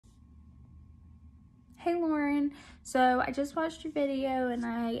Hey Lauren, so I just watched your video and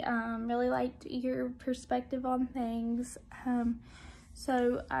I really liked your perspective on things.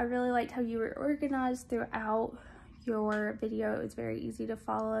 So I really liked how you were organized throughout your video. It was very easy to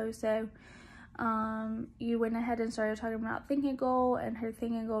follow. So you went ahead and started talking about thinking goal, and her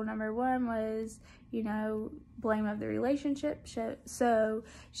thinking goal number one was, blame of the relationship. So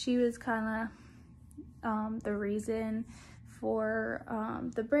she was kind of the reason for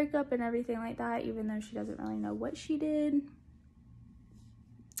the breakup and everything like that, even though she doesn't really know what she did.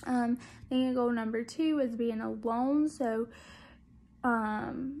 Thinking goal number two was being alone. So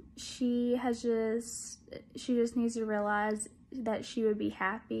she just needs to realize that she would be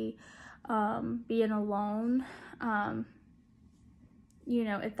happy being alone,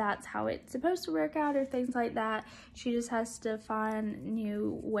 if that's how it's supposed to work out or things like that. She just has to find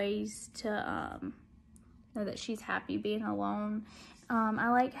new ways to know that she's happy being alone. I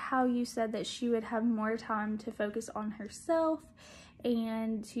like how you said that she would have more time to focus on herself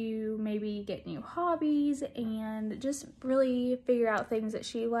and to maybe get new hobbies and just really figure out things that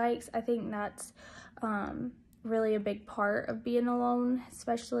she likes. I think that's really a big part of being alone,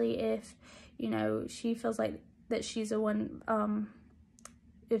 especially if, she feels like that she's the one,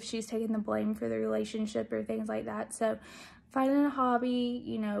 if she's taking the blame for the relationship or things like that. So finding a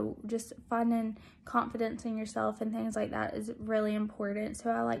hobby, just finding confidence in yourself and things like that is really important. So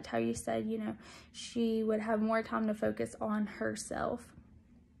I liked how you said, she would have more time to focus on herself.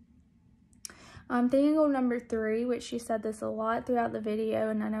 Thinking goal number three, which she said this a lot throughout the video,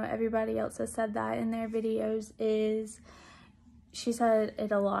 and I know everybody else has said that in their videos, is she said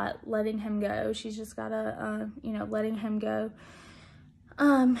it a lot, letting him go. She's just gotta, letting him go.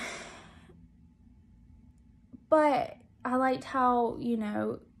 But I liked how,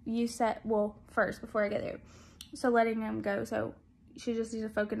 you said, well, first, before I get there, so letting him go. So she just needs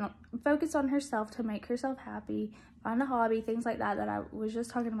to focus on herself to make herself happy, find a hobby, things like that I was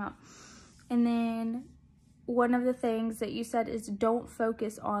just talking about. And then one of the things that you said is don't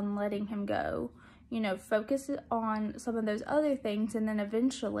focus on letting him go. Focus on some of those other things, and then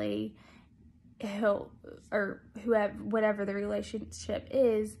eventually whatever the relationship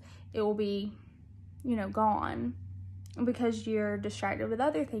is, it will be, gone. Because you're distracted with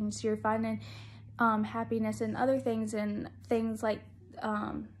other things. You're finding happiness in other things, and things like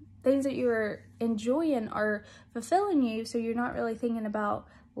things that you're enjoying are fulfilling you, so you're not really thinking about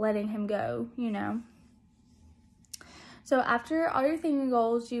letting him go, So after all your thinking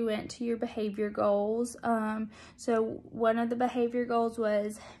goals, you went to your behavior goals. So one of the behavior goals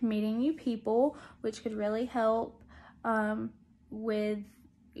was meeting new people, which could really help with,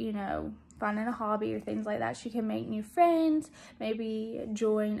 finding a hobby or things like that. She can make new friends, maybe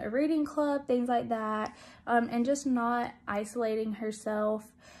join a reading club, things like that, and just not isolating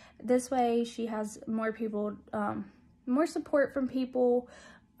herself. This way she has more people, more support from people,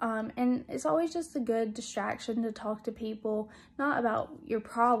 and it's always just a good distraction to talk to people, not about your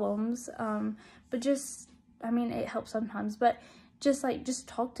problems, but just, it helps sometimes, but just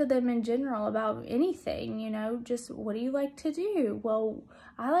talk to them in general about anything, just what do you like to do? Well,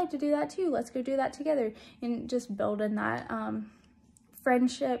 I like to do that too. Let's go do that together. And just building that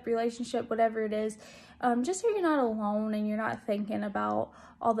friendship, relationship, whatever it is, just so you're not alone and you're not thinking about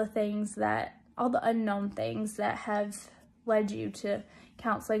all the unknown things that have led you to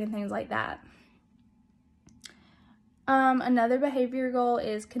counseling and things like that. Another behavior goal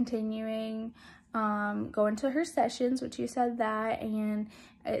is continuing going to her sessions, which you said that, and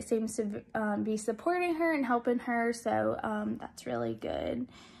it seems to be supporting her and helping her, so that's really good.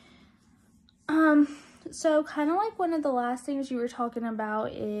 So kind of like one of the last things you were talking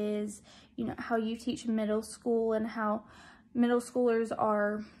about is, how you teach middle school and how middle schoolers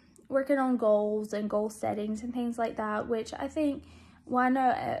are working on goals and goal settings and things like that, which I think, well, I know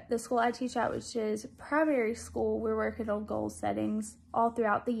at the school I teach at, which is primary school, we're working on goal settings all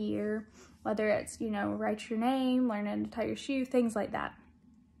throughout the year, whether it's, write your name, learning to tie your shoe, things like that.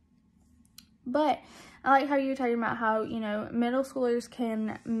 But I like how you were talking about how, middle schoolers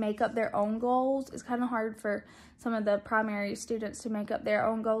can make up their own goals. It's kind of hard for some of the primary students to make up their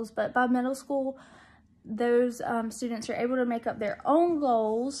own goals, but by middle school, those students are able to make up their own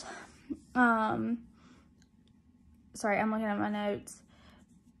goals. Sorry, I'm looking at my notes.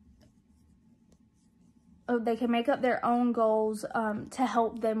 They can make up their own goals to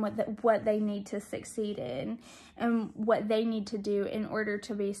help them with what they need to succeed in and what they need to do in order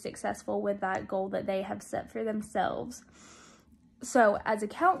to be successful with that goal that they have set for themselves. So as a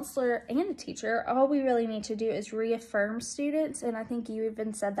counselor and a teacher, all we really need to do is reaffirm students, and I think you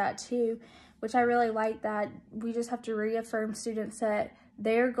even said that too, which I really like that. We just have to reaffirm students that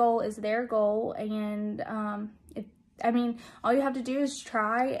their goal is their goal, and all you have to do is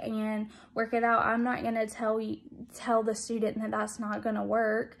try and work it out. I'm not going to tell the student that that's not going to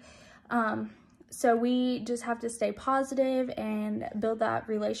work. So we just have to stay positive and build that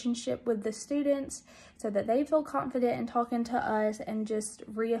relationship with the students so that they feel confident in talking to us, and just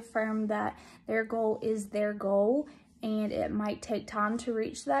reaffirm that their goal is their goal, and it might take time to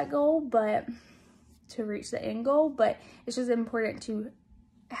reach that goal, but to reach the end goal, but it's just important to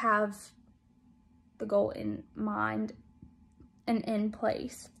have the goal in mind and in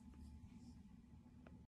place.